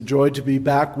joy to be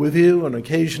back with you. On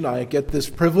occasion, I get this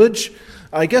privilege.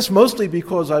 I guess mostly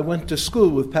because I went to school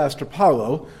with Pastor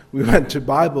Paulo. We went to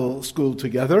Bible school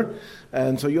together,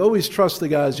 and so you always trust the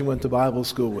guys you went to Bible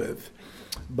school with.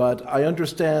 But I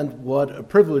understand what a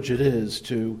privilege it is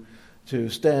to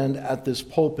stand at this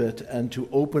pulpit and to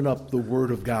open up the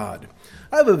Word of God.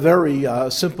 I have a very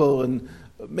simple and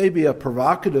maybe a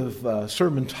provocative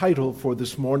sermon title for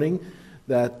this morning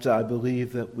that I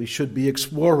believe that we should be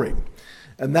exploring.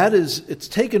 And that is, it's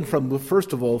taken from,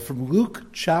 first of all, from Luke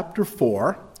chapter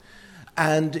 4,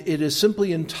 and it is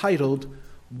simply entitled,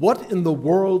 "What in the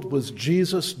World Was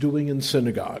Jesus Doing in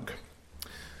Synagogue?"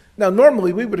 Now,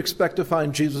 normally we would expect to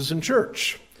find Jesus in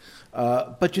church.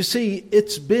 But you see,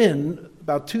 it's been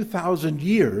about 2,000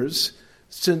 years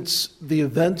since the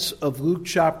events of Luke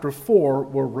chapter 4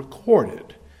 were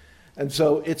recorded. And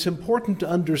so it's important to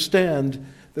understand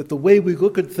that the way we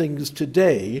look at things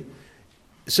today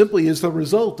simply is the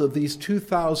result of these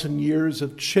 2,000 years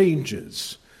of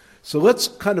changes. So let's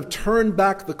kind of turn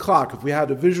back the clock. If we had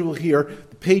a visual here,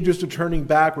 the pages are turning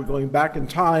back, we're going back in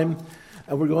time,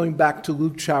 and we're going back to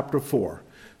Luke chapter 4.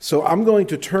 So I'm going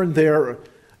to turn there,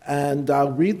 and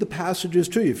I'll read the passages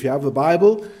to you. If you have the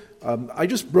Bible, I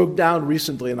just broke down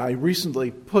recently, and I recently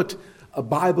put a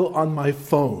Bible on my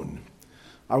phone.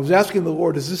 I was asking the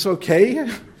Lord, is this okay?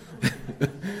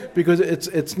 Because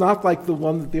it's not like the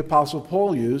one that the Apostle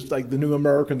Paul used, like the New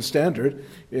American Standard,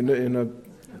 in a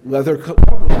leather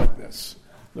cover like this.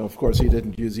 No, of course, he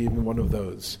didn't use even one of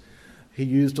those. He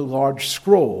used a large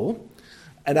scroll,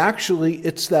 and actually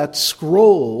it's that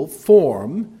scroll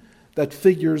form that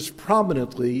figures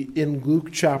prominently in Luke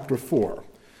chapter 4.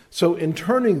 So in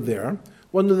turning there,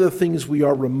 one of the things we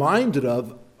are reminded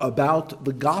of about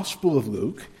the Gospel of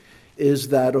Luke is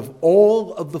that of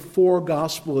all of the four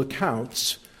gospel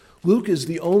accounts, Luke is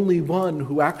the only one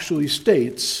who actually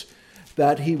states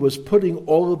that he was putting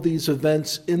all of these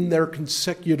events in their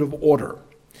consecutive order.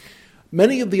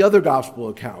 Many of the other gospel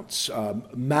accounts,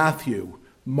 Matthew,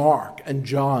 Mark, and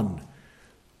John,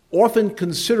 often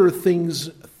consider things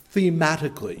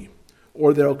thematically,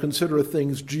 or they'll consider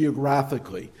things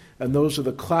geographically. And those are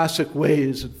the classic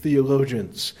ways that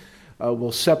theologians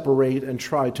will separate and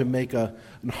try to make a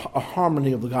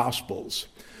harmony of the Gospels.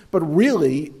 But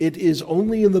really, it is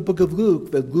only in the book of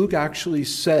Luke that Luke actually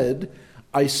said,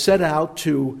 I set out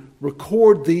to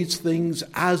record these things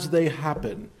as they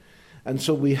happen. And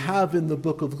so we have in the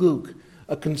book of Luke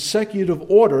a consecutive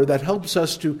order that helps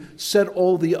us to set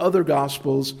all the other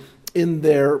Gospels in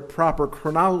their proper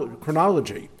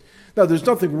chronology. Now, there's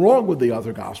nothing wrong with the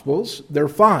other Gospels. They're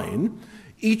fine.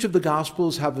 Each of the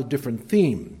Gospels have a different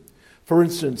theme. For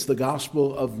instance, the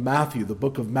Gospel of Matthew, the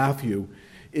book of Matthew,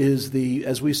 is the,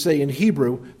 as we say in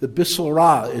Hebrew, the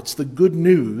Bisorah. It's the good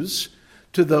news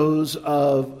to those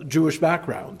of Jewish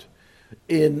background.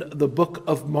 In the book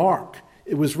of Mark,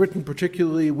 it was written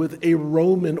particularly with a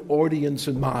Roman audience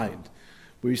in mind.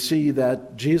 We see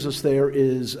that Jesus there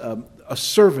is a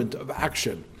servant of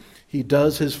action. He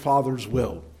does his Father's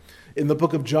will. In the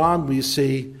book of John, we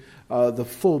see the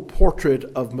full portrait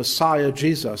of Messiah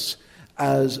Jesus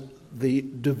as the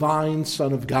divine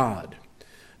Son of God.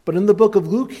 But in the book of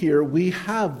Luke here, we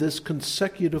have this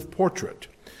consecutive portrait.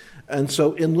 And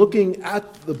so in looking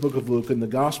at the book of Luke and the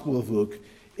Gospel of Luke,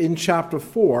 in chapter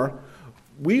 4,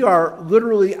 we are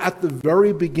literally at the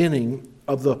very beginning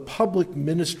of the public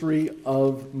ministry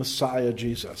of Messiah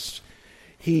Jesus.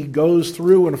 He goes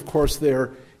through, and of course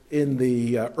there in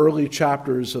the early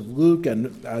chapters of Luke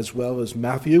and as well as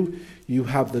Matthew, you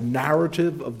have the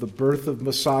narrative of the birth of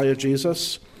Messiah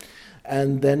Jesus.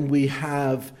 And then we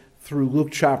have, through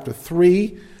Luke chapter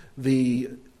 3,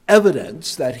 the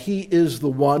evidence that he is the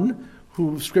one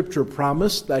who Scripture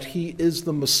promised, that he is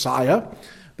the Messiah,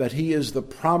 that he is the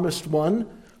promised one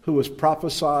who was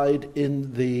prophesied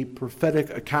in the prophetic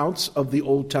accounts of the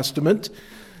Old Testament,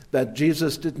 that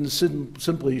Jesus didn't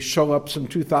simply show up some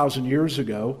 2,000 years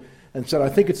ago and said, I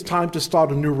think it's time to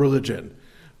start a new religion.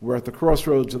 We're at the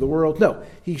crossroads of the world. No,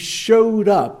 he showed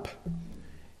up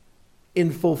in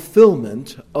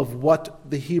fulfillment of what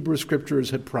the Hebrew Scriptures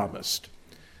had promised.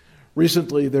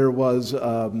 Recently, there was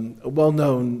a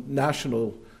well-known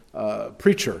national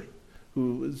preacher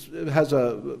who has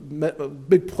a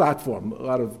big platform, a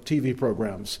lot of TV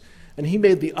programs, and he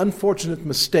made the unfortunate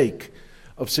mistake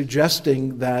of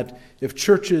suggesting that if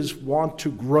churches want to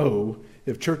grow,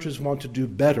 if churches want to do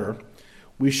better,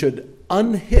 we should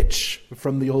unhitch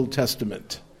from the Old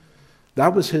Testament.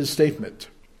 That was his statement.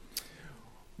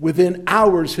 Within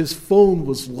hours, his phone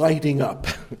was lighting up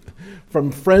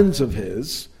from friends of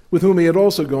his, with whom he had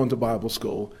also gone to Bible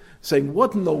school, saying,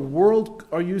 what in the world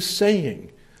are you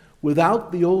saying?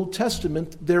 Without the Old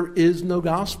Testament, there is no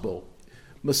gospel.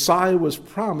 Messiah was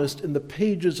promised in the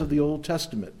pages of the Old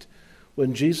Testament.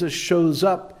 When Jesus shows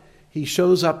up, he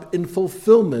shows up in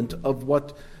fulfillment of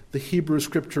what the Hebrew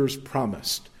Scriptures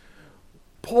promised.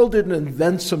 Paul didn't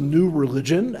invent some new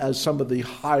religion, as some of the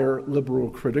higher liberal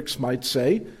critics might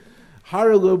say.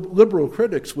 Higher liberal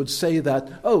critics would say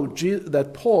that,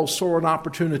 that Paul saw an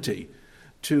opportunity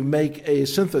to make a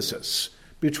synthesis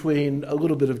between a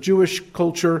little bit of Jewish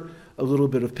culture, a little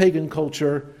bit of pagan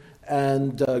culture,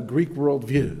 and Greek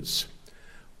worldviews.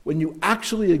 When you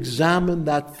actually examine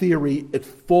that theory, it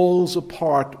falls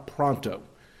apart pronto.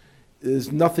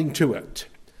 There's nothing to it.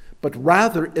 But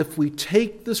rather, if we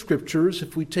take the Scriptures,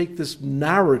 if we take this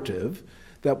narrative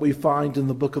that we find in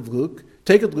the book of Luke,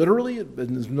 take it literally, and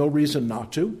there's no reason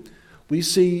not to, we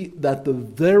see that the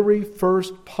very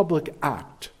first public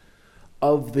act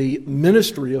of the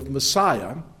ministry of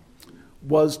Messiah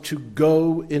was to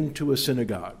go into a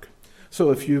synagogue.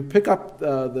 So if you pick up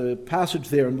the passage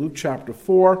there in Luke chapter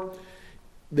 4,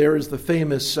 there is the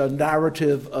famous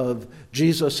narrative of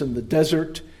Jesus in the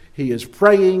desert. He is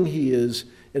praying. He is,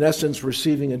 in essence,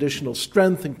 receiving additional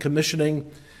strength and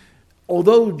commissioning.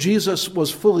 Although Jesus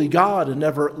was fully God and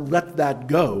never let that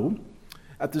go,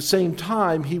 at the same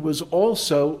time, he was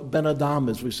also Ben Adam,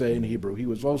 as we say in Hebrew. He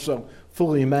was also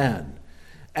fully man.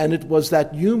 And it was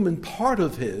that human part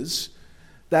of his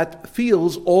that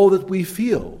feels all that we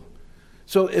feel.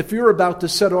 So if you're about to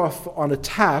set off on a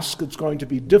task that's going to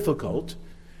be difficult,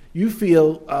 you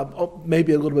feel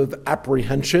maybe a little bit of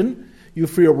apprehension, you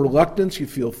feel reluctance, you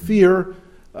feel fear,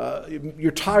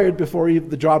 you're tired before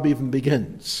the job even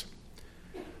begins.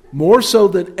 More so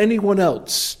than anyone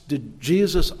else did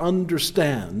Jesus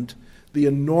understand the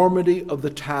enormity of the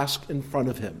task in front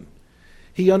of him.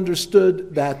 He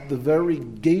understood that the very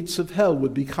gates of hell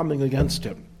would be coming against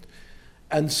him.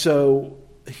 And so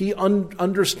he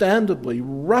understandably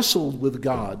wrestled with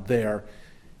God there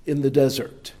in the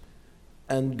desert.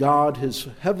 And God, his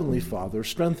heavenly Father,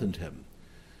 strengthened him.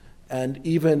 And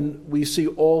even we see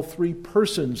all three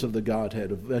persons of the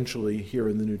Godhead eventually here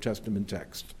in the New Testament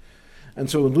text. And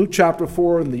so in Luke chapter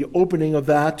 4, in the opening of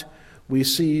that, we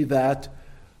see that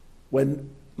when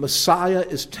Messiah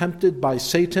is tempted by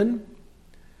Satan,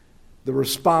 the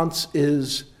response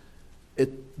is,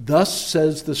 thus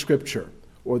says the Scripture,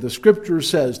 or the Scripture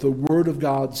says, the Word of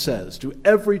God says, to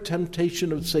every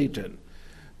temptation of Satan,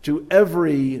 to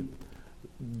every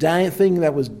thing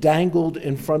that was dangled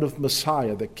in front of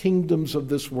Messiah, the kingdoms of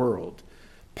this world,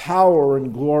 power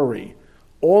and glory,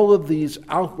 all of these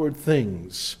outward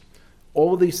things,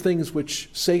 all of these things which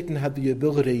Satan had the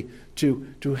ability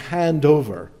to hand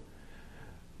over,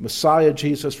 Messiah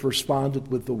Jesus responded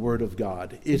with the Word of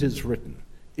God. It is written.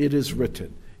 It is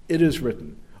written. It is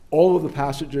written. All of the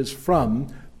passages from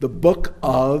the book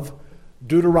of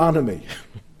Deuteronomy.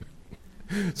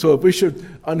 So if we should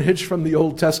unhitch from the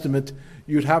Old Testament,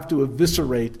 you'd have to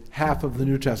eviscerate half of the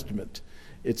New Testament.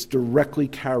 It's directly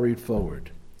carried forward.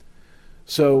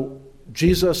 So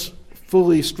Jesus,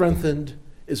 fully strengthened,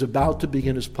 is about to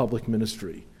begin his public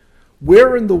ministry.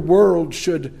 Where in the world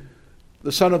should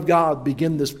the Son of God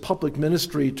begin this public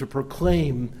ministry to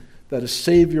proclaim that a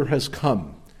Savior has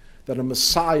come, that a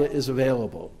Messiah is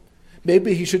available?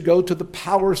 Maybe he should go to the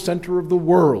power center of the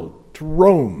world, to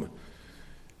Rome.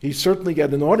 He certainly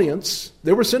get an audience.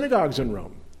 There were synagogues in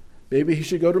Rome. Maybe he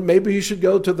should go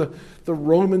to the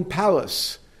Roman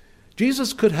palace.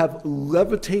 Jesus could have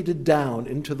levitated down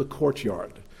into the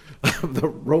courtyard of the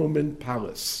Roman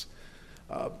palace.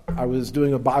 I was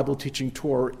doing a Bible teaching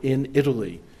tour in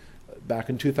Italy back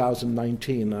in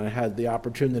 2019. I had the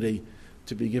opportunity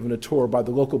to be given a tour by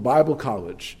the local Bible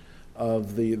college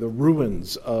of the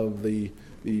ruins of the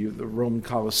Roman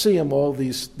Colosseum, all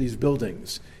these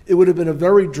buildings. It would have been a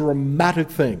very dramatic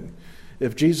thing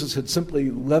if Jesus had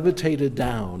simply levitated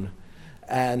down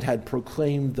and had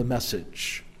proclaimed the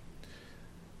message.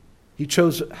 He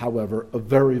chose, however, a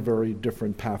very, very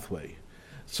different pathway.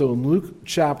 So in Luke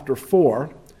chapter 4,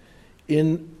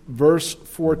 in verse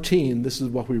 14, this is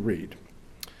what we read.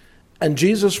 And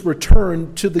Jesus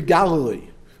returned to the Galilee,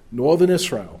 northern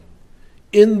Israel,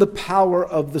 in the power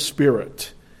of the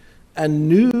Spirit, and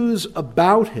news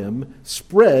about him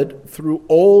spread through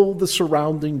all the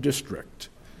surrounding district.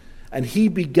 And he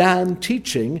began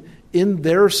teaching in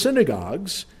their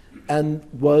synagogues and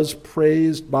was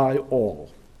praised by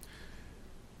all.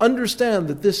 Understand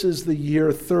that this is the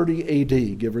year 30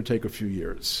 AD, give or take a few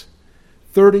years.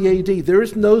 30 AD. There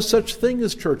is no such thing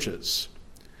as churches.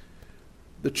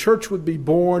 The church would be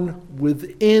born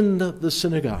within the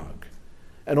synagogue,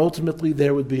 and ultimately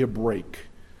there would be a break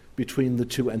between the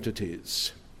two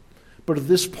entities. But at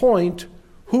this point,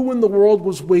 who in the world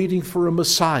was waiting for a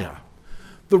Messiah?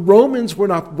 The Romans were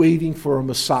not waiting for a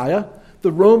Messiah.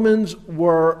 The Romans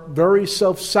were very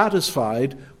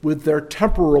self-satisfied with their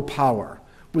temporal power,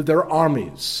 with their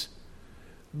armies.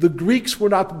 The Greeks were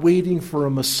not waiting for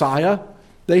a Messiah.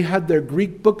 They had their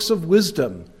Greek books of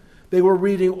wisdom. They were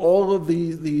reading all of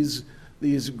these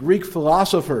Greek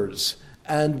philosophers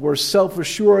and were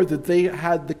self-assured that they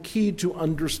had the key to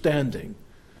understanding.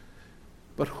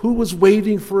 But who was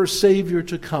waiting for a Savior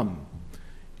to come?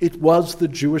 It was the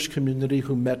Jewish community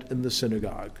who met in the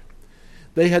synagogue.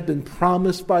 They had been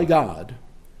promised by God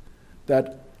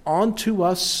that unto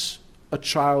us a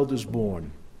child is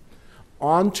born,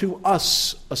 unto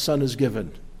us a son is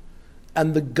given,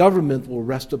 and the government will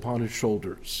rest upon his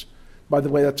shoulders. By the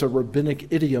way, that's a rabbinic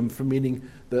idiom for meaning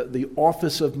the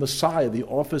office of Messiah, the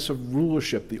office of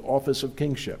rulership, the office of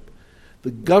kingship.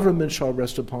 The government shall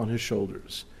rest upon his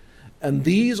shoulders. And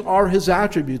these are his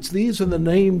attributes. These are the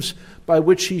names by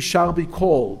which he shall be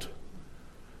called.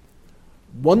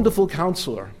 Wonderful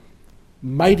Counselor,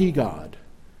 Mighty God,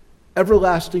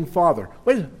 Everlasting Father.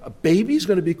 Wait, a baby's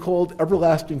going to be called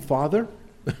Everlasting Father?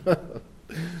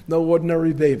 No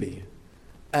ordinary baby.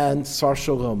 And Sar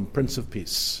Shalom, Prince of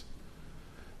Peace.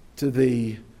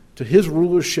 To his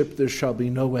rulership there shall be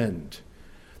no end.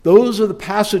 Those are the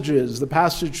passages, the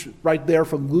passage right there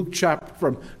from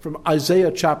from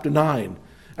Isaiah chapter 9,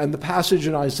 and the passage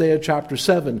in Isaiah chapter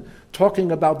 7,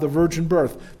 talking about the virgin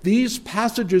birth. These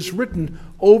passages written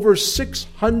over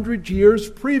 600 years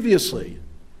previously.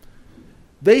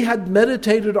 They had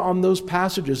meditated on those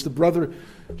passages. The brother,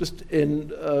 just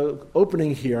in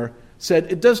opening here,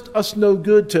 said, it does us no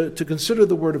good to consider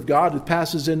the word of God. It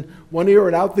passes in one ear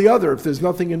and out the other if there's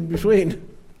nothing in between.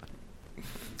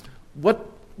 What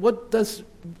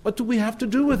do we have to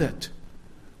do with it?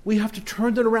 We have to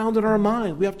turn it around in our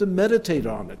mind. We have to meditate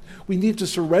on it. We need to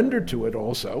surrender to it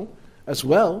also, as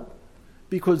well,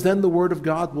 because then the Word of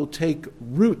God will take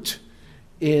root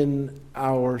in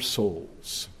our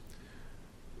souls.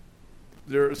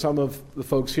 There are some of the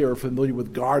folks here are familiar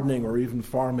with gardening or even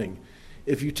farming.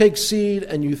 If you take seed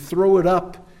and you throw it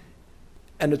up,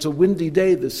 and it's a windy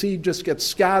day, the seed just gets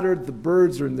scattered, the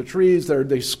birds are in the trees,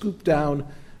 they scoop down,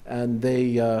 and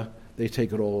they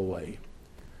take it all away.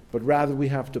 But rather we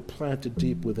have to plant it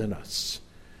deep within us.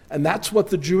 And that's what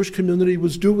the Jewish community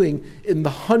was doing in the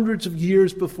hundreds of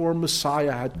years before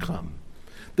Messiah had come.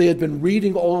 They had been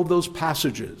reading all of those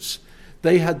passages.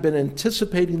 They had been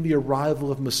anticipating the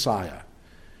arrival of Messiah.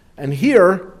 And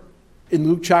here, in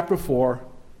Luke chapter 4,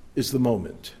 is the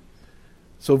moment.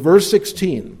 So verse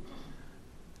 16,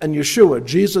 and Yeshua,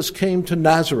 Jesus, came to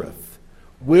Nazareth,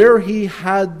 where he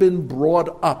had been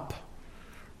brought up.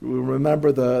 We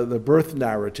remember the birth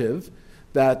narrative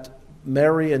that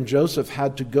Mary and Joseph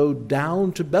had to go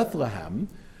down to Bethlehem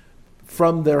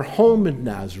from their home in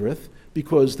Nazareth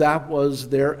because that was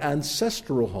their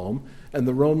ancestral home, and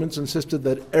the Romans insisted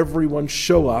that everyone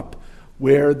show up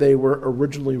where they were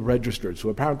originally registered. So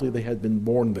apparently they had been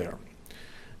born there.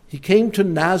 He came to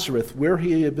Nazareth where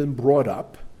he had been brought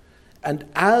up, and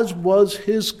as was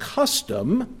his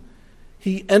custom,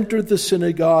 he entered the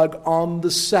synagogue on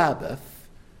the Sabbath,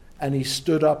 and he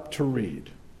stood up to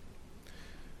read.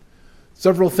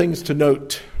 Several things to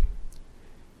note.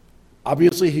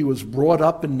 Obviously, he was brought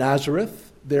up in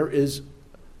Nazareth. It's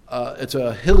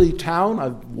a hilly town.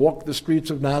 I've walked the streets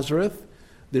of Nazareth.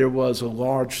 There was a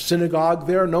large synagogue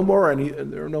there.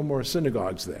 There are no more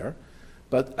synagogues there.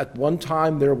 But at one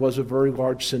time, there was a very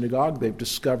large synagogue. They've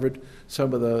discovered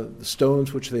some of the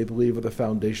stones which they believe are the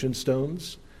foundation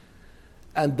stones.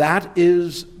 And that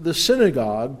is the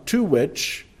synagogue to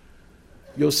which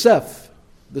Yosef,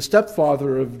 the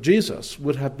stepfather of Jesus,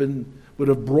 would have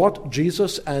brought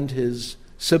Jesus and his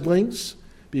siblings,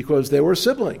 because they were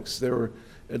siblings. There were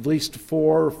at least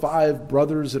 4 or 5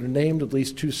 brothers that are named, at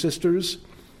least 2 sisters,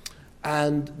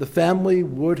 and the family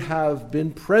would have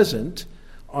been present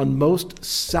on most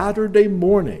Saturday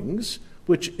mornings,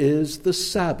 which is the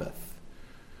Sabbath.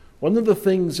 One of the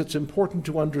things that's important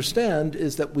to understand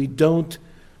is that we don't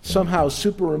somehow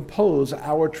superimpose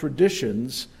our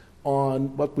traditions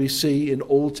on what we see in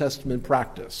Old Testament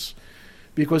practice.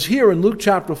 Because here in Luke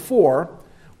chapter 4,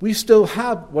 we still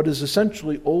have what is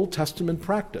essentially Old Testament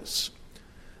practice.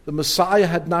 The Messiah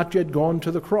had not yet gone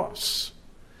to the cross.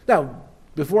 Now,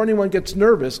 before anyone gets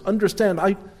nervous, understand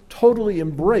I totally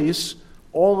embrace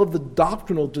all of the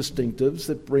doctrinal distinctives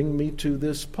that bring me to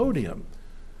this podium.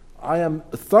 I am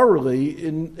thoroughly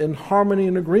in harmony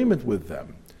and agreement with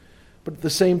them. But at the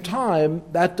same time,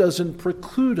 that doesn't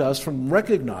preclude us from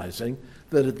recognizing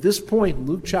that at this point in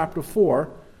Luke chapter 4,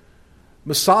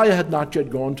 Messiah had not yet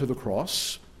gone to the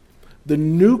cross. The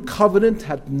new covenant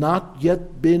had not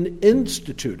yet been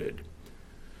instituted.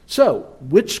 So,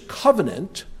 which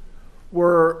covenant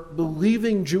were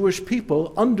believing Jewish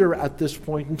people under at this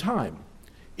point in time?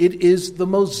 It is the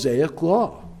Mosaic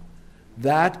law.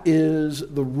 That is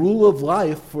the rule of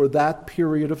life for that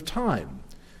period of time.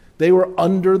 They were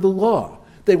under the law.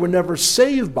 They were never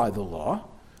saved by the law.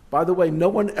 By the way, no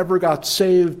one ever got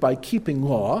saved by keeping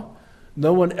law.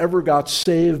 No one ever got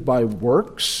saved by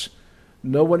works.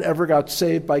 No one ever got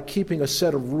saved by keeping a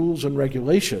set of rules and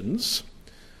regulations.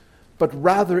 But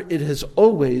rather, it has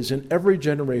always, in every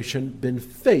generation, been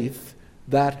faith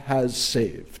that has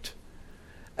saved.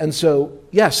 And so,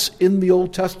 yes, in the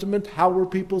Old Testament, how were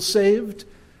people saved?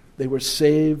 They were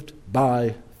saved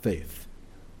by faith.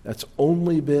 That's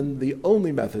only been the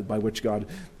only method by which God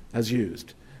has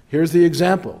used. Here's the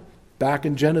example. Back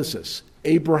in Genesis,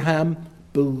 Abraham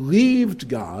believed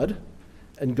God,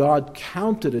 and God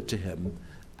counted it to him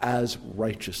as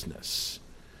righteousness.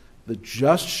 The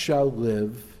just shall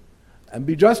live and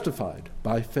be justified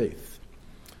by faith.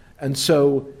 And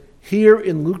so here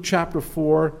in Luke chapter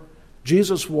 4,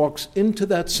 Jesus walks into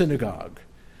that synagogue.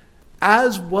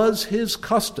 As was his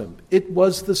custom, it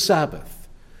was the Sabbath.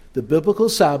 The biblical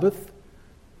Sabbath,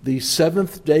 the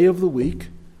seventh day of the week,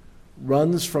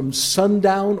 runs from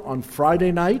sundown on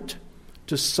Friday night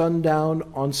to sundown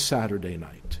on Saturday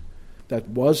night. That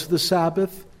was the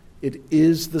Sabbath. It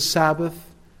is the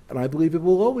Sabbath, and I believe it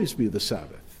will always be the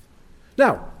Sabbath.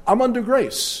 Now, I'm under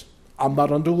grace. I'm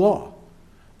not under law.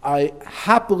 I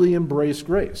happily embrace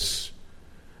grace.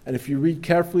 And if you read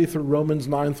carefully through Romans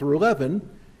 9 through 11,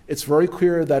 it's very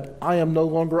clear that I am no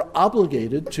longer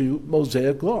obligated to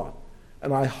Mosaic law.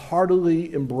 And I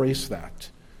heartily embrace that.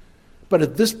 But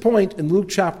at this point in Luke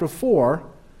chapter 4,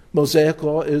 Mosaic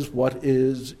law is what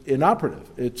is inoperative.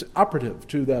 It's operative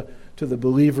to the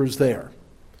believers there.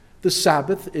 The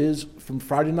Sabbath is from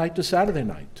Friday night to Saturday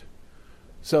night.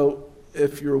 So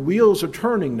if your wheels are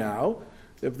turning now,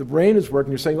 if the brain is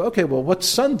working, you're saying, okay, well, what's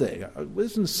Sunday?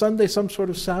 Isn't Sunday some sort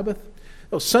of Sabbath?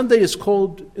 No, Sunday is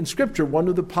called, in Scripture, one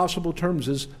of the possible terms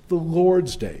is the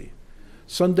Lord's Day.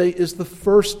 Sunday is the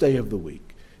first day of the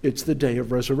week. It's the day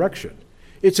of resurrection.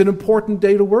 It's an important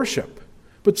day to worship,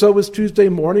 but so is Tuesday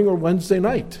morning or Wednesday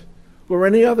night, or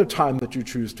any other time that you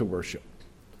choose to worship.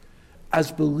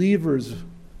 As believers,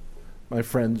 my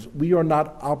friends, we are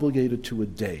not obligated to a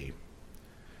day.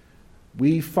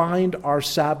 We find our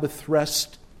Sabbath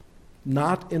rest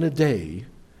not in a day.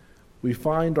 We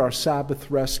find our Sabbath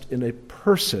rest in a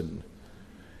person,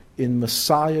 in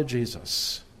Messiah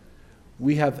Jesus.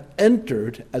 We have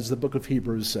entered, as the book of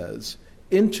Hebrews says,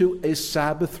 into a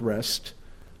Sabbath rest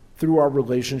through our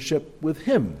relationship with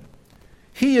him.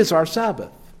 He is our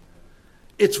Sabbath.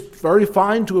 It's very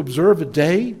fine to observe a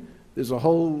day. There's a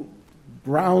whole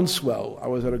groundswell. I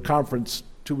was at a conference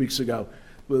 2 weeks ago.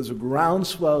 There's a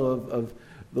groundswell of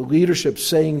the leadership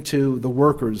saying to the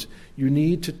workers, you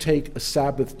need to take a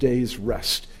Sabbath day's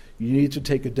rest. You need to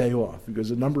take a day off,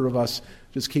 because a number of us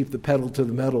just keep the pedal to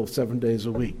the metal 7 days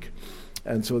a week.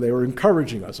 And so they were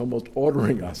encouraging us, almost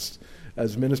ordering us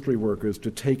as ministry workers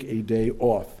to take a day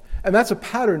off. And that's a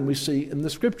pattern we see in the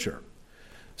Scripture.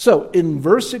 So in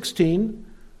verse 16,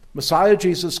 Messiah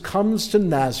Jesus comes to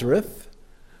Nazareth,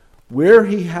 where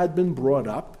he had been brought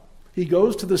up. He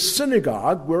goes to the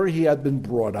synagogue where he had been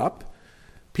brought up.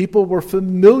 People were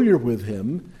familiar with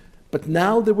him, but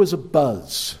now there was a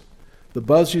buzz. The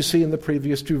buzz you see in the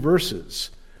previous two verses.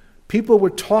 People were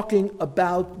talking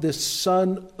about this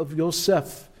son of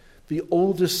Yosef, the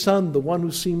oldest son, the one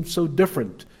who seemed so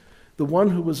different, the one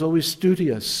who was always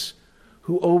studious,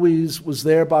 who always was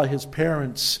there by his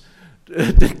parents,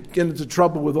 didn't get into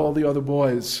trouble with all the other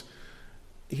boys.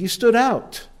 He stood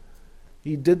out.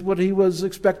 He did what he was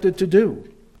expected to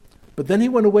do. But then he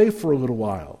went away for a little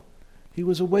while. He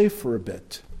was away for a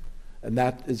bit. And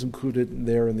that is included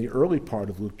there in the early part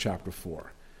of Luke chapter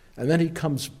 4. And then he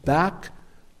comes back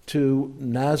to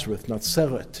Nazareth,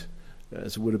 Nazaret,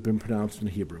 as it would have been pronounced in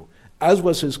Hebrew. As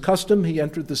was his custom, he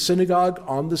entered the synagogue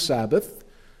on the Sabbath.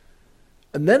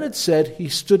 And then it said he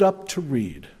stood up to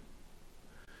read.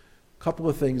 A couple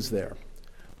of things there.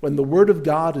 When the word of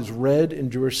God is read in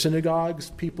Jewish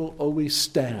synagogues, people always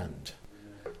stand.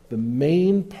 The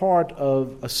main part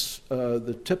of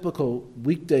the typical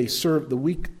weekday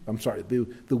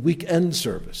the weekend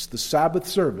service, the Sabbath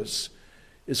service,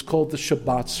 is called the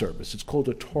Shabbat service. It's called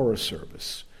a Torah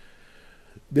service.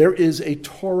 There is a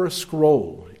Torah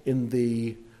scroll in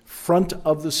the front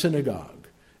of the synagogue.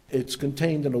 It's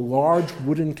contained in a large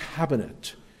wooden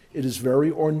cabinet. It is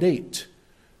very ornate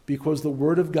because the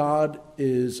Word of God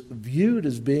is viewed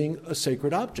as being a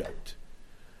sacred object.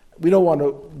 We don't want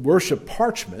to worship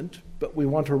parchment. but we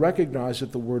want to recognize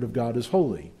that the Word of God is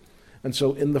holy. And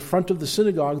so in the front of the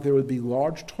synagogue, there would be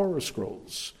large Torah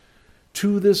scrolls.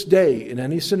 To this day, in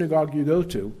any synagogue you go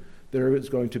to, there is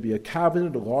going to be a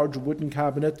cabinet, a large wooden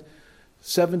cabinet,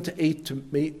 7 to 8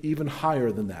 to even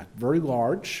higher than that, very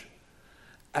large,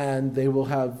 and they will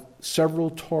have several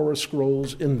Torah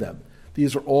scrolls in them.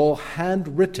 These are all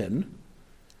handwritten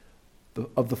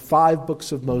of the 5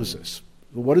 books of Moses.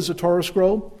 What is a Torah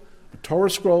scroll? A Torah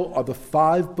scroll are the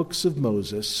 5 books of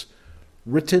Moses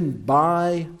written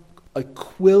by a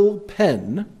quill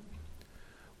pen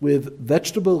with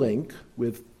vegetable ink,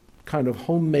 with kind of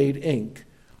homemade ink,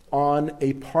 on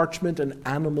a parchment and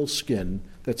animal skin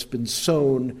that's been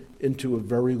sewn into a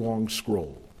very long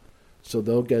scroll. So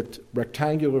they'll get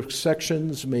rectangular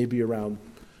sections, maybe around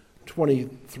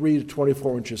 23 to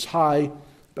 24 inches high,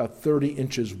 about 30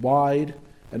 inches wide,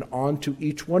 and onto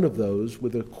each one of those,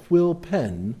 with a quill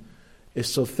pen, a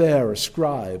sofer, a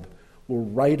scribe, will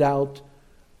write out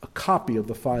a copy of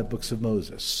the 5 books of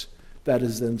Moses. That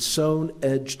is then sewn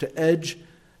edge to edge,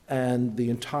 and the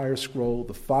entire scroll,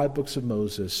 the 5 books of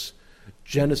Moses,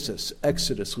 Genesis,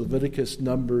 Exodus, Leviticus,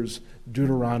 Numbers,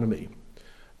 Deuteronomy,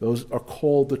 those are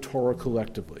called the Torah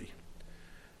collectively.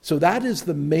 So that is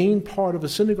the main part of a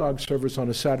synagogue service on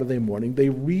a Saturday morning. They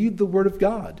read the Word of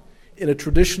God in a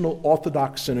traditional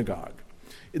Orthodox synagogue.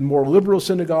 In more liberal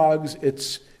synagogues,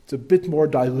 it's a bit more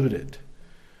diluted.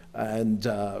 And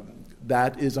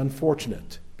that is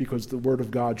unfortunate, because the Word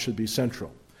of God should be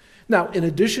central. Now, in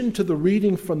addition to the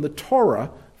reading from the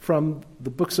Torah, from the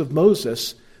books of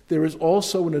Moses, there is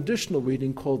also an additional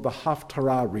reading called the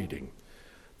Haftarah reading.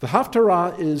 The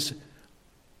Haftarah is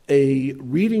a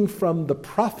reading from the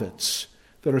prophets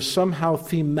that are somehow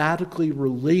thematically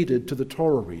related to the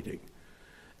Torah reading.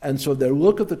 And so they'll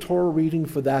look at the Torah reading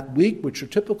for that week, which are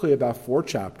typically about 4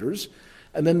 chapters,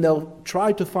 and then they'll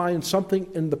try to find something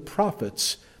in the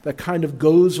prophets that kind of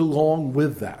goes along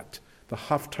with that, the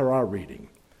Haftarah reading.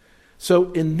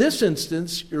 So in this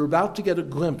instance, you're about to get a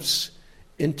glimpse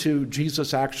into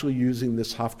Jesus actually using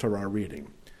this Haftarah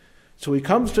reading. So he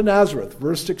comes to Nazareth,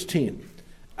 verse 16,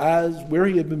 where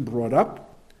he had been brought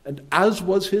up, and as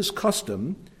was his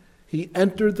custom, he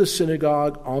entered the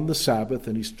synagogue on the Sabbath,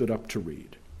 and he stood up to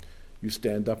read. You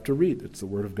stand up to read, it's the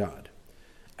Word of God.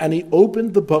 And he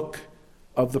opened the book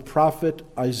of the prophet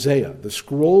Isaiah, the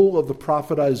scroll of the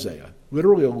prophet Isaiah,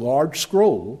 literally a large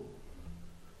scroll,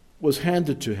 was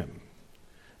handed to him.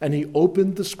 And he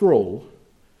opened the scroll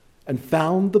and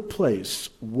found the place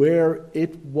where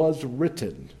it was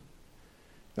written.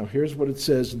 Now here's what it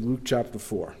says in Luke chapter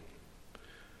 4.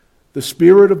 The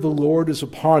Spirit of the Lord is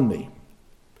upon me,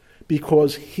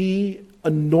 because he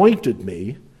anointed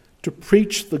me to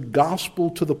preach the gospel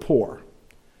to the poor.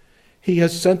 He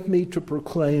has sent me to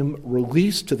proclaim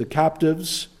release to the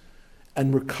captives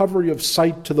and recovery of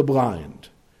sight to the blind,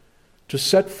 to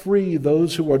set free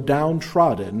those who are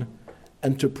downtrodden,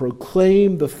 and to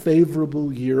proclaim the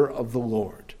favorable year of the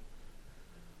Lord.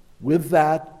 With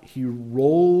that, he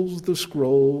rolls the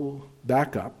scroll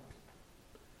back up,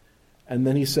 and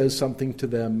then he says something to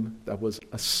them that was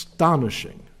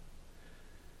astonishing.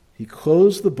 He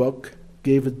closed the book,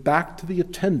 gave it back to the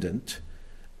attendant,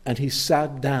 and he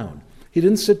sat down. He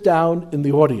didn't sit down in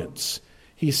the audience.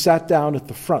 He sat down at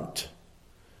the front,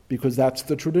 because that's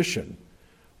the tradition.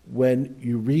 When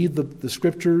you read the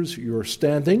scriptures, you're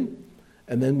standing,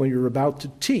 and then when you're about to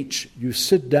teach, you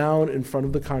sit down in front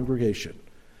of the congregation.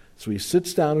 So he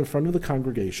sits down in front of the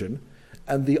congregation,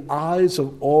 and the eyes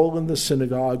of all in the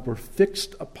synagogue were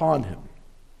fixed upon him.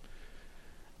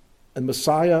 And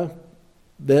Messiah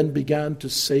then began to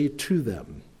say to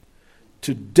them,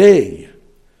 "Today,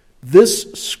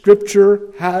 this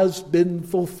scripture has been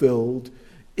fulfilled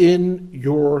in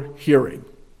your hearing."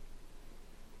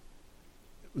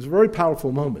 It was a very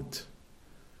powerful moment.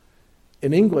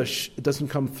 In English, it doesn't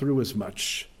come through as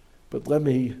much, but let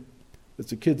me, as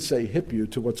the kids say, hip you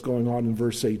to what's going on in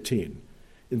verse 18.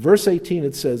 In verse 18,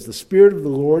 it says, the Spirit of the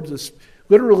Lord,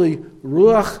 literally,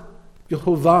 Ruach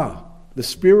Yehovah, the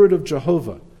Spirit of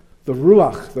Jehovah, the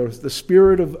Ruach, the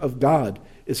Spirit of God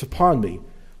is upon me.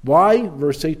 Why?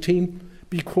 Verse 18,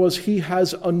 because he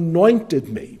has anointed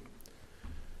me.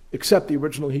 Except the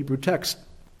original Hebrew text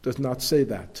does not say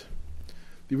that.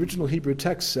 The original Hebrew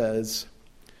text says,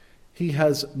 he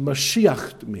has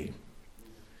Mashiached me.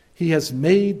 He has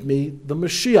made me the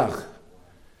Mashiach.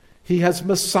 He has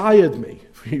Messiahed me.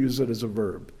 We use it as a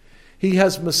verb. He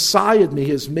has Messiahed me.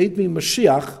 He has made me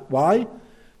Mashiach. Why?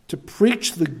 To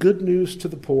preach the good news to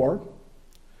the poor,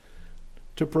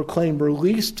 to proclaim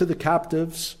release to the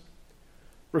captives,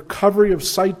 recovery of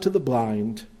sight to the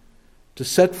blind, to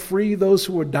set free those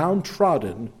who are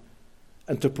downtrodden,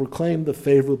 and to proclaim the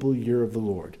favorable year of the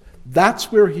Lord.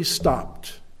 That's where he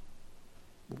stopped.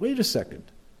 Wait a second.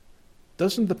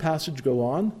 Doesn't the passage go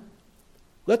on?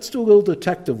 Let's do a little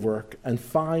detective work and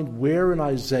find where in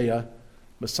Isaiah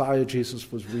Messiah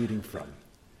Jesus was reading from.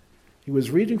 He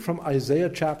was reading from Isaiah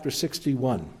chapter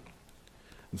 61.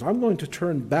 And so I'm going to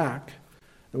turn back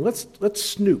and let's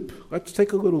snoop. Let's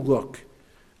take a little look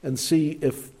and see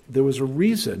if there was a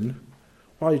reason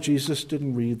why Jesus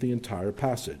didn't read the entire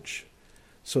passage.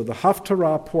 So the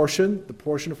Haftarah portion, the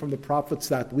portion from the prophets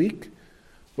that week,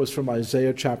 was from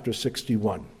Isaiah chapter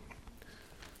 61.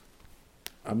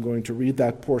 I'm going to read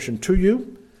that portion to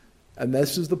you, and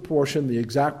this is the portion, the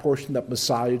exact portion that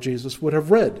Messiah Jesus would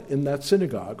have read in that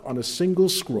synagogue on a single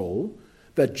scroll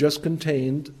that just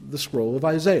contained the scroll of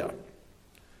Isaiah.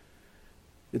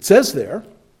 It says there,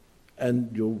 and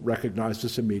you'll recognize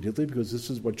this immediately because this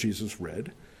is what Jesus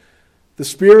read, the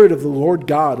Spirit of the Lord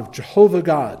God, of Jehovah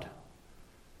God,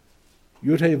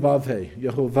 Yud-Heh-Vav-Heh,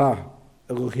 Yehovah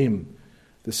Elohim,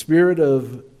 the Spirit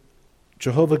of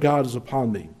Jehovah God is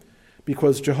upon me,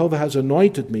 because Jehovah has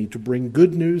anointed me to bring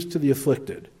good news to the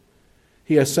afflicted.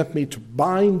 He has sent me to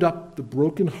bind up the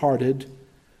brokenhearted,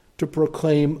 to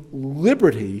proclaim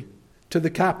liberty to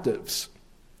the captives,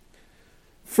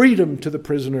 freedom to the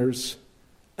prisoners,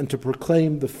 and to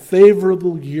proclaim the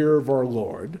favorable year of our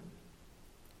Lord,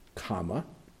 comma.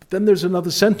 But then there's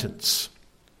another sentence.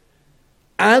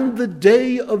 And the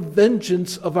day of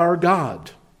vengeance of our God.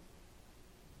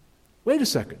 Wait a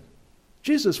second.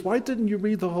 Jesus, why didn't you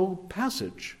read the whole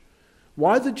passage?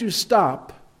 Why did you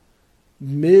stop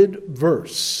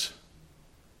mid-verse?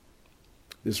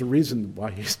 There's a reason why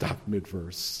he stopped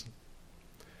mid-verse.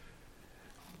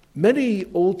 Many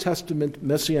Old Testament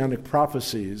Messianic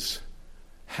prophecies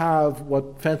have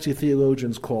what fancy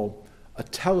theologians call a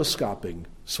telescoping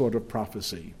sort of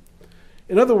prophecy.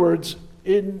 In other words,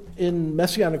 in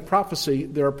Messianic prophecy,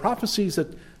 there are prophecies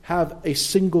that have a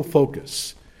single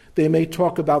focus. They may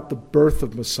talk about the birth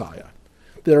of Messiah.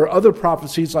 There are other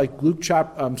prophecies like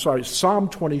Psalm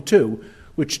 22,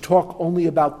 which talk only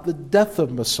about the death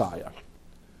of Messiah.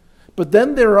 But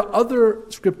then there are other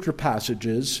scripture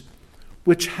passages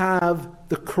which have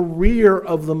the career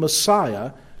of the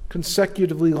Messiah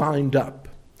consecutively lined up.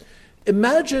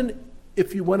 Imagine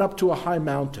if you went up to a high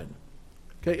mountain.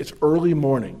 Okay, it's early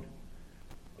morning.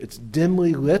 It's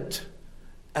dimly lit,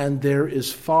 and there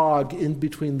is fog in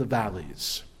between the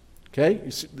valleys. Okay,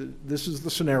 you see, this is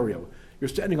the scenario. You're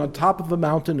standing on top of a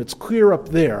mountain, it's clear up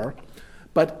there,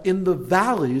 but in the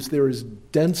valleys there is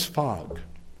dense fog.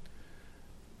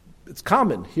 It's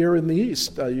common here in the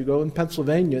east. You go in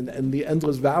Pennsylvania, in the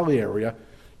Endless Valley area,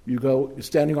 you're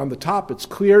standing on the top, it's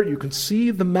clear, you can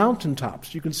see the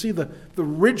mountaintops, you can see the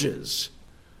ridges.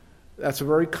 That's a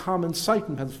very common sight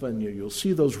in Pennsylvania. You'll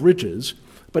see those ridges,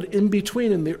 but in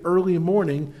between, in the early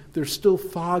morning, there's still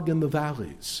fog in the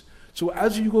valleys. So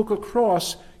as you look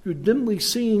across, you're dimly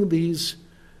seeing these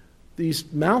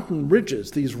mountain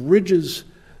ridges, these ridges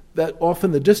that off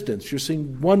in the distance. You're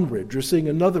seeing one ridge, you're seeing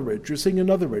another ridge, you're seeing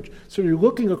another ridge. So you're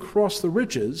looking across the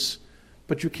ridges,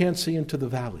 but you can't see into the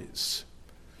valleys.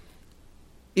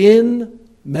 In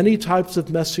many types of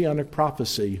Messianic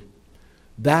prophecy,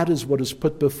 that is what is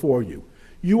put before you.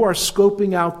 You are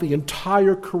scoping out the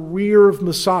entire career of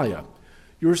Messiah.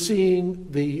 You're seeing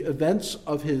the events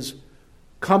of his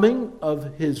coming,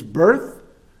 of his birth,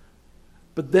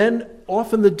 but then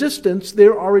off in the distance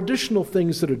there are additional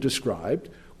things that are described,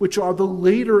 which are the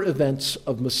later events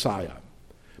of Messiah.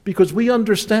 Because we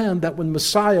understand that when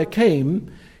Messiah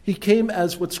came, he came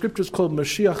as what scriptures call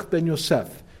Mashiach ben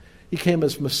Yosef. He came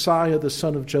as Messiah, the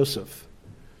son of Joseph.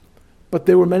 But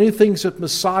there were many things that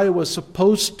Messiah was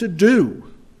supposed to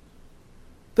do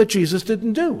that Jesus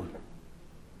didn't do.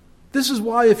 This is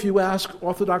why if you ask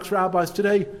Orthodox rabbis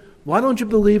today, why don't you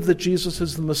believe that Jesus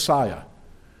is the Messiah?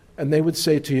 And they would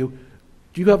say to you,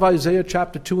 do you have Isaiah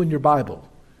chapter 2 in your Bible?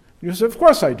 And you say, of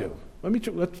course I do.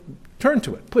 Let's turn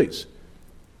to it, please.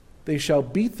 They shall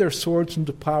beat their swords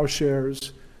into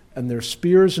plowshares and their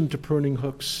spears into pruning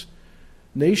hooks.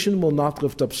 Nation will not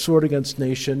lift up sword against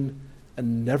nation,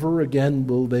 and never again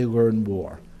will they learn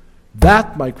war.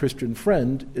 That, my Christian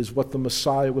friend, is what the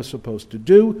Messiah was supposed to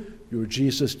do. Your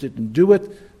Jesus didn't do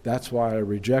it. That's why I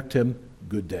reject him.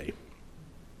 Good day.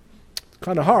 It's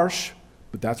kind of harsh,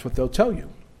 but that's what they'll tell you.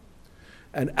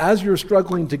 And as you're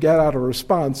struggling to get out a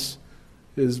response,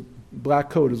 his black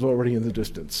coat is already in the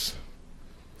distance.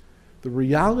 The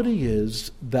reality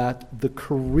is that the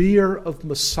career of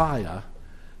Messiah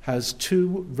has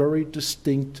two very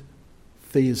distinct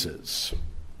phases.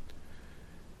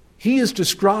 He is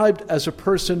described as a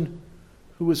person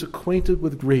who is acquainted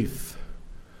with grief,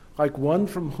 Like one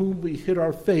from whom we hid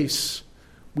our face,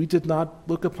 we did not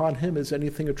look upon him as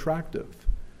anything attractive.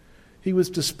 He was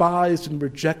despised and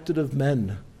rejected of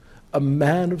men, a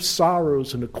man of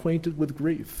sorrows and acquainted with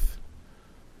grief.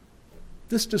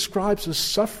 This describes a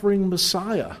suffering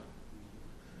Messiah,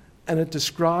 and it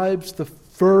describes the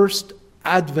first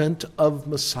advent of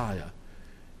Messiah.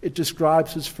 It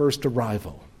describes his first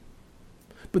arrival.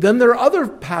 But then there are other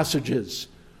passages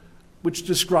which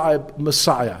describe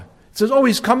Messiah. It says,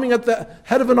 he's coming at the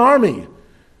head of an army.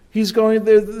 He's going,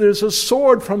 there's a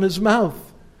sword from his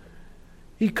mouth.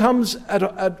 He comes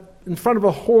in front of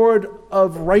a horde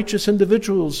of righteous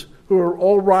individuals who are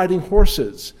all riding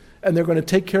horses, and they're going to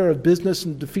take care of business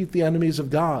and defeat the enemies of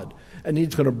God. And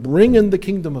he's going to bring in the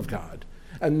kingdom of God.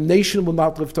 And nation will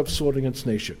not lift up sword against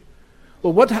nation.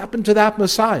 Well, what happened to that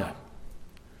Messiah?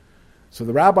 So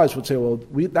the rabbis would say,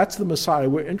 that's the Messiah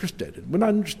we're interested in. We're not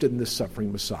interested in this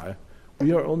suffering Messiah.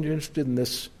 We are only interested in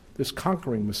this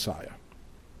conquering Messiah.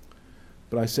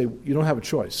 But I say, you don't have a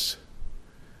choice.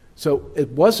 So it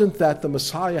wasn't that the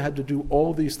Messiah had to do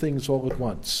all these things all at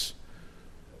once.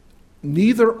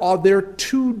 Neither are there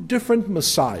two different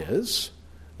Messiahs,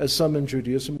 as some in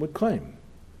Judaism would claim.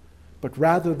 But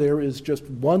rather there is just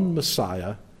one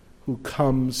Messiah who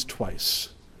comes twice.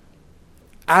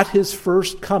 At his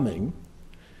first coming,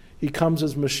 he comes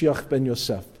as Mashiach ben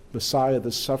Yosef, Messiah,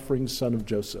 the suffering son of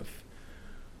Joseph,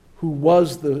 who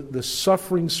was the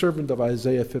suffering servant of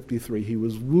Isaiah 53. He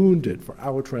was wounded for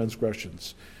our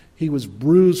transgressions. He was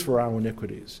bruised for our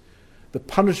iniquities. The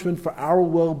punishment for our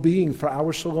well-being, for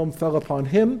our shalom, fell upon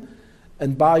him,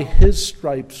 and by his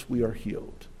stripes we are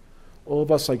healed. All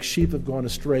of us like sheep have gone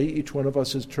astray. Each one of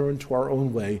us has turned to our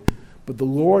own way. But the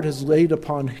Lord has laid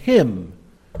upon him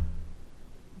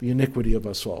the iniquity of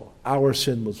us all. Our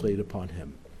sin was laid upon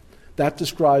him. That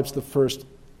describes the first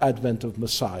advent of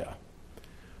Messiah.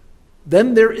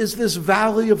 Then there is this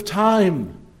valley of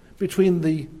time between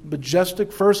the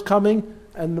majestic first coming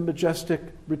and the majestic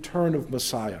return of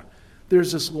Messiah.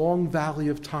 There's this long valley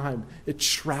of time. It's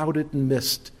shrouded in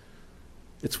mist.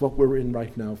 It's what we're in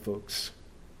right now, folks.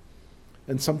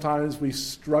 And sometimes we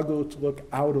struggle to look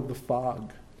out of the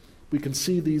fog. We can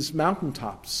see these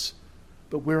mountaintops,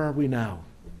 but where are we now?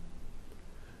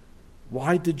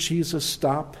 Why did Jesus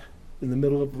stop in the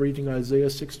middle of reading Isaiah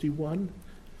 61?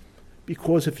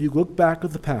 Because if you look back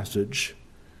at the passage,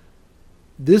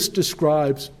 this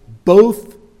describes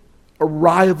both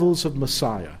arrivals of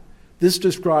Messiah. This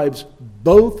describes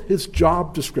both his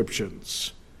job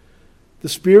descriptions. The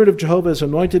Spirit of Jehovah has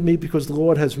anointed me because the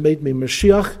Lord has made me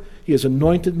Mashiach. He has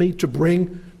anointed me to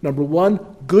bring, number one,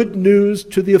 good news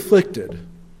to the afflicted.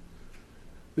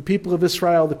 The people of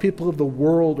Israel, the people of the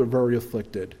world are very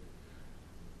afflicted.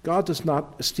 God does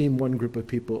not esteem one group of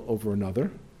people over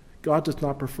another. God does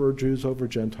not prefer Jews over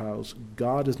Gentiles.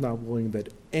 God is not willing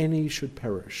that any should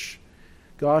perish.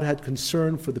 God had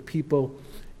concern for the people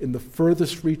in the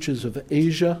furthest reaches of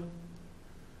Asia.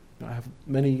 I have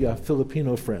many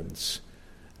Filipino friends,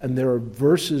 and there are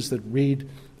verses that read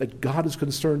that God is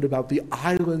concerned about the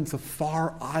islands, the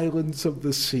far islands of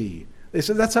the sea. They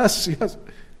said, that's us.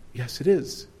 Yes, it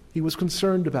is. He was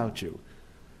concerned about you.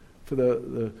 For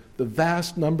the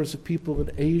vast numbers of people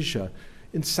in Asia,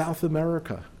 in South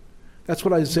America. That's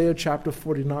what Isaiah chapter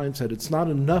 49 said. It's not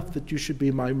enough that you should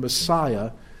be my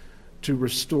Messiah to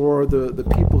restore the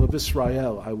people of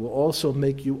Israel. I will also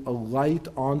make you a light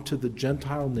onto the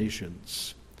Gentile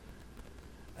nations.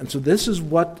 And so this is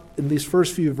what, in these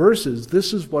first few verses,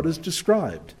 this is what is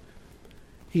described.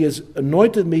 He has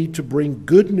anointed me to bring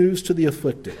good news to the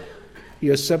afflicted. He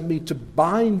has sent me to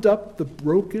bind up the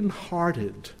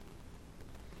brokenhearted.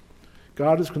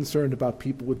 God is concerned about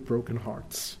people with broken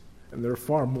hearts, and there are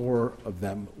far more of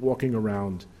them walking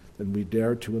around than we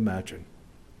dare to imagine.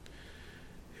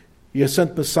 He has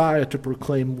sent Messiah to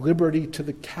proclaim liberty to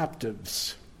the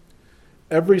captives.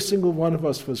 Every single one of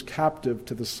us was captive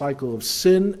to the cycle of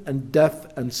sin and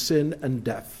death and sin and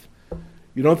death.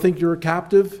 You don't think you're a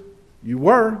captive? You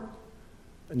were,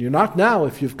 and you're not now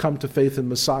if you've come to faith in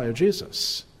Messiah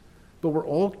Jesus. But we're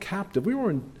all captive. We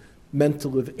weren't meant to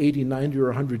live 80, 90, or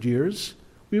 100 years.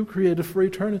 We were created for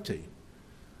eternity.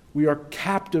 We are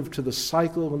captive to the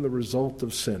cycle and the result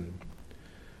of sin.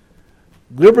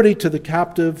 Liberty to the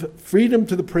captive, freedom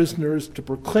to the prisoners, to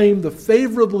proclaim the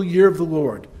favorable year of the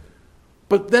Lord.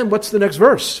 But then what's the next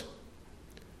verse?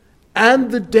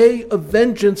 And the day of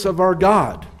vengeance of our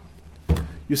God.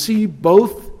 You see,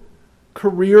 both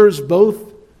careers,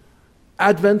 both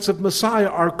advents of Messiah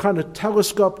are kind of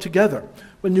telescoped together.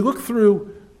 When you look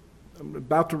through, I'm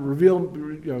about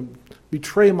to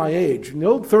betray my age. In the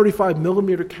old 35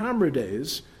 millimeter camera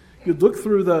days, you'd look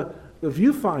through the the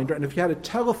viewfinder, and if you had a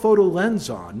telephoto lens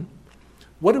on,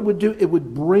 what it would do, it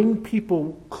would bring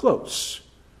people close.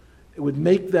 It would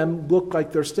make them look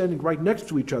like they're standing right next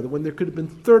to each other when there could have been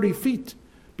 30 feet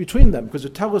between them, because a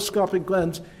telescopic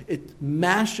lens, it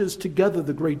mashes together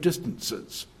the great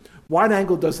distances. Wide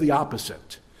angle does the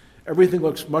opposite. Everything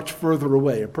looks much further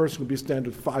away. A person could be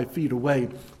standing 5 feet away,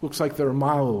 looks like they're a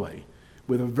mile away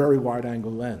with a very wide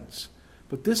angle lens.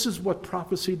 But this is what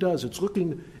prophecy does. It's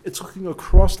looking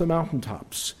across the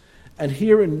mountaintops. And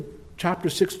here in chapter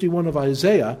 61 of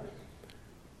Isaiah,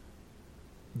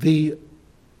 the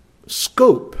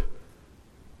scope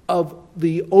of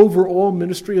the overall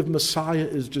ministry of Messiah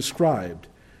is described.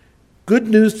 Good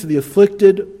news to the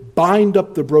afflicted, bind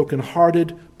up the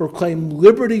brokenhearted, proclaim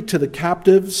liberty to the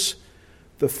captives,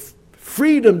 the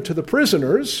freedom to the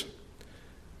prisoners,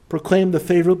 proclaim the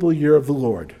favorable year of the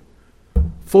Lord.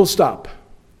 Full stop.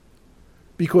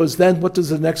 Because then what does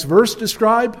the next verse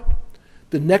describe?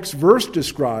 The next verse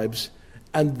describes,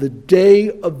 and the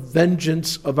day of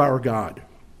vengeance of our God.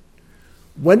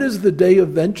 When is the day of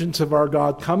vengeance of our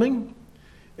God coming?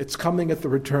 It's coming at the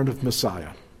return of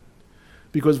Messiah.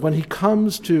 Because when he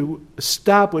comes to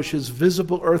establish his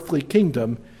visible earthly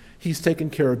kingdom, he's taken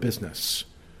care of business.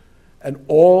 And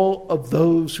all of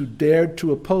those who dared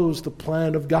to oppose the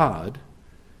plan of God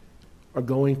are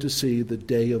going to see the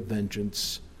day of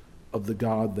vengeance of the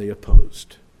God they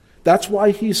opposed. That's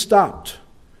why he stopped.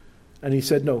 And he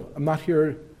said, no, I'm not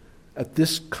here at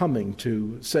this coming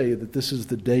to say that this is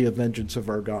the day of vengeance of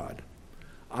our God.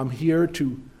 I'm here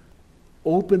to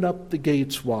open up the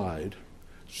gates wide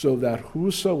so that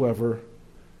whosoever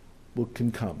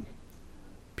can come.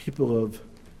 People of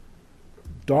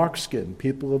dark skin,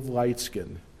 people of light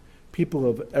skin, people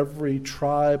of every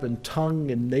tribe and tongue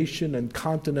and nation and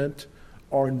continent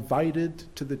are invited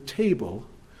to the table,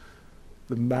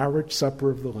 the marriage supper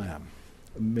of the Lamb.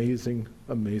 Amazing,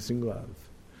 amazing love.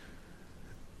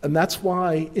 And that's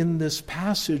why in this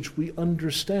passage we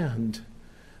understand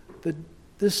that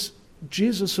this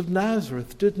Jesus of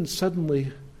Nazareth didn't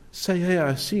suddenly say, hey,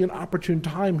 I see an opportune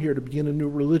time here to begin a new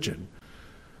religion.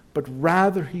 But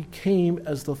rather he came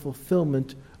as the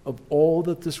fulfillment of all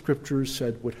that the Scriptures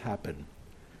said would happen.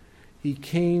 He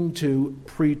came to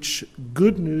preach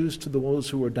good news to those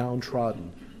who are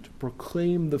downtrodden, to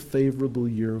proclaim the favorable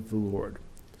year of the Lord.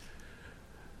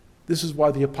 This is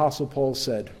why the Apostle Paul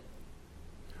said,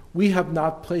 we have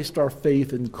not placed our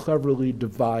faith in cleverly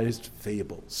devised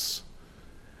fables.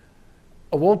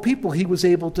 Of all people, he was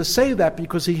able to say that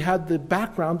because he had the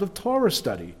background of Torah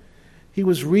study. He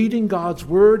was reading God's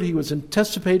word. He was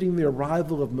anticipating the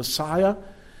arrival of Messiah.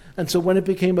 And so when it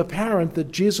became apparent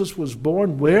that Jesus was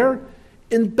born where?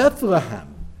 In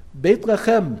Bethlehem,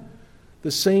 Bethlehem,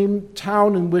 the same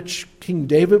town in which King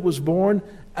David was born,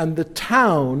 and the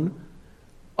town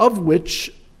of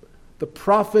which the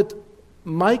prophet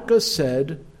Micah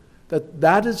said that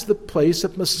that is the place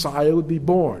that Messiah would be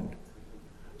born.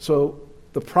 So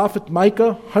the prophet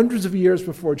Micah, hundreds of years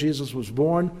before Jesus was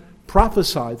born,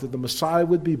 prophesied that the Messiah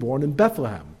would be born in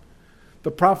Bethlehem.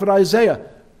 The prophet Isaiah,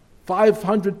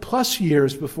 500 plus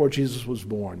years before Jesus was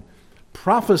born,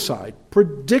 prophesied,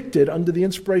 predicted under the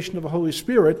inspiration of the Holy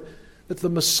Spirit that the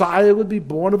Messiah would be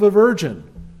born of a virgin.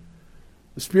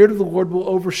 The Spirit of the Lord will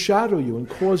overshadow you and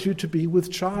cause you to be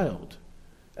with child,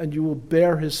 and you will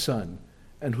bear his son.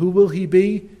 And who will he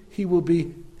be? He will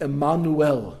be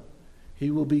Emmanuel. He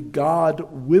will be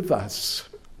God with us,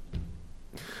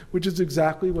 which is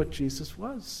exactly what Jesus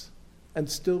was and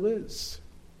still is.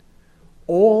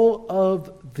 All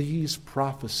of these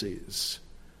prophecies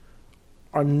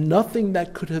are nothing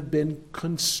that could have been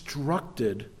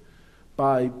constructed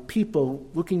by people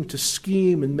looking to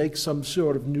scheme and make some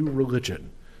sort of new religion,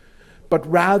 but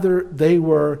rather they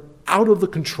were out of the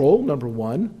control, number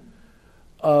one,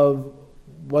 of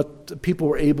what people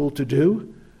were able to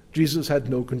do. Jesus had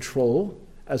no control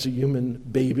as a human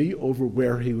baby over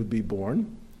where he would be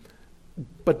born,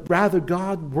 but rather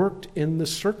God worked in the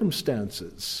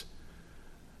circumstances.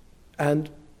 And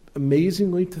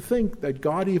amazingly to think that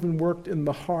God even worked in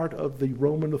the heart of the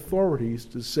Roman authorities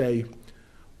to say,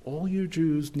 all you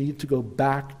Jews need to go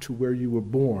back to where you were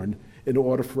born in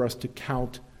order for us to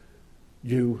count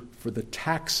you for the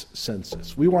tax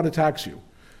census. We want to tax you.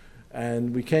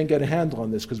 And we can't get a handle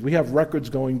on this because we have records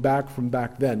going back from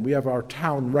back then. We have our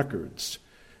town records.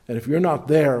 And if you're not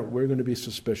there, we're going to be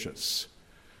suspicious.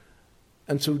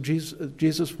 And so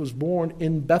Jesus was born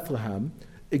in Bethlehem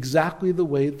exactly the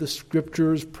way the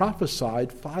Scriptures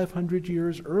prophesied 500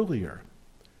 years earlier.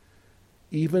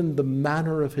 Even the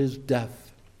manner of his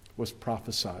death was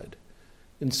prophesied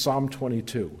in Psalm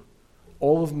 22.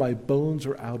 All of my bones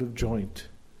are out of joint.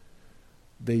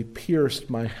 They pierced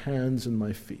my hands and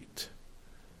my feet.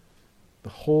 The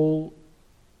whole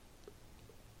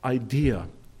idea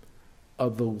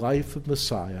of the life of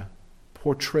Messiah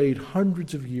portrayed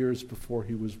hundreds of years before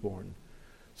he was born.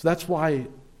 So that's why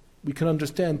we can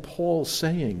understand Paul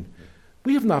saying,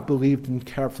 we have not believed in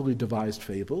carefully devised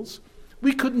fables.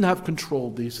 We couldn't have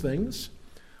controlled these things.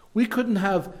 We couldn't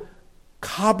have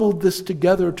cobbled this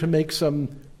together to make some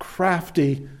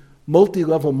crafty,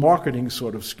 multi-level marketing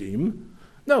sort of scheme.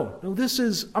 No,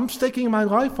 I'm staking my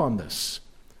life on this.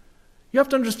 You have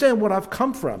to understand what I've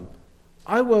come from.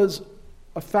 I was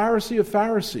a Pharisee of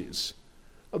Pharisees,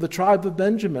 of the tribe of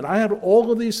Benjamin. I had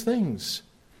all of these things.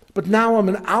 But now I'm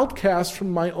an outcast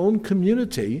from my own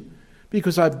community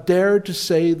because I've dared to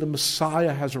say the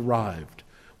Messiah has arrived.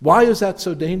 Why is that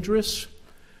so dangerous?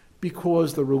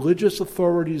 Because the religious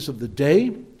authorities of the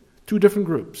day, two different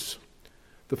groups,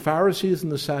 the Pharisees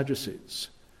and the Sadducees,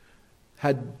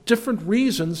 had different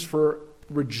reasons for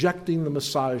rejecting the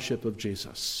Messiahship of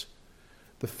Jesus.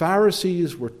 The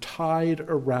Pharisees were tied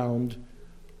around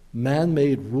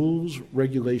man-made rules,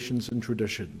 regulations, and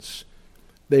traditions.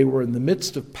 They were in the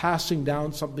midst of passing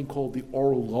down something called the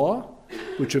oral law,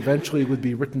 which eventually would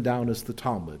be written down as the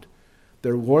Talmud.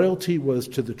 Their loyalty was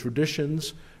to the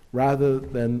traditions rather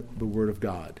than the Word of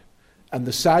God. And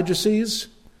the Sadducees,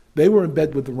 they were in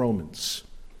bed with the Romans.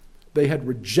 They had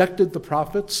rejected the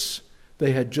prophets.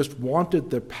 They had just wanted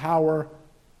their power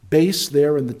base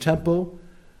there in the temple.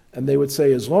 And they would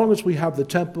say, as long as we have the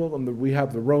temple and we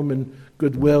have the Roman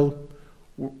goodwill,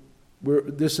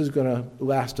 this is going to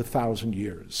last 1,000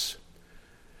 years.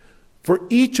 For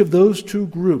each of those two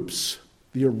groups,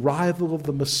 the arrival of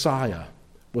the Messiah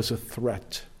was a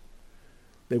threat.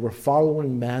 They were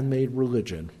following man-made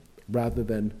religion rather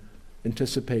than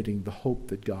anticipating the hope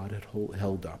that God had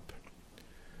held up.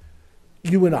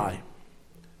 You and I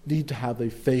need to have a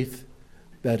faith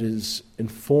that is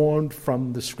informed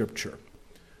from the Scripture.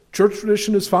 Church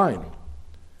tradition is fine.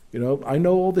 I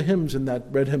know all the hymns in that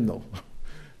red hymnal.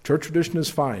 Church tradition is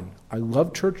fine. I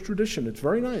love church tradition. It's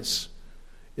very nice.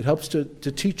 It helps to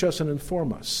teach us and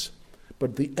inform us.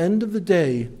 But at the end of the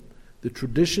day, the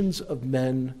traditions of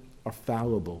men are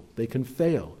fallible. They can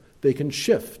fail. They can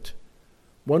shift.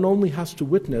 One only has to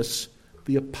witness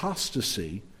the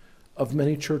apostasy of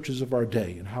many churches of our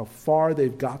day and how far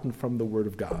they've gotten from the Word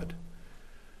of God.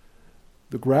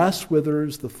 The grass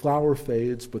withers, the flower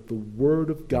fades, but the Word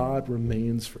of God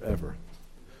remains forever.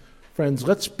 Friends,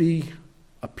 let's be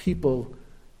a people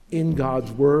in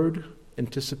God's Word,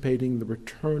 anticipating the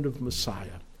return of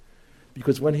Messiah.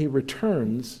 Because when he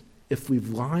returns, if we've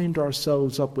lined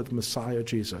ourselves up with Messiah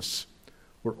Jesus,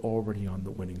 we're already on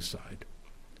the winning side.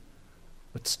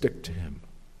 Let's stick to him.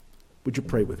 Would you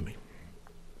pray with me?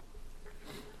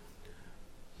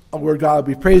 Oh, Lord God,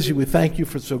 we praise you. We thank you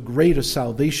for so great a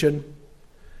salvation.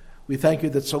 We thank you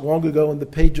that so long ago in the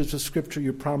pages of Scripture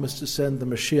you promised to send the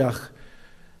Mashiach.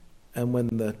 And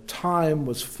when the time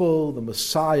was full, the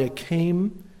Messiah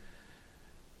came,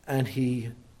 and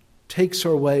he takes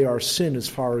away our sin as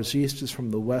far as east is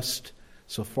from the west.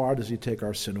 So far does he take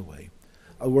our sin away.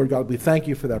 Oh, Lord God, we thank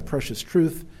you for that precious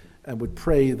truth, and would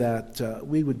pray that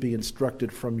we would be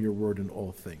instructed from your word in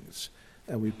all things.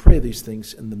 And we pray these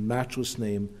things in the matchless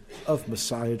name of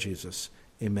Messiah Jesus.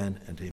 Amen and amen.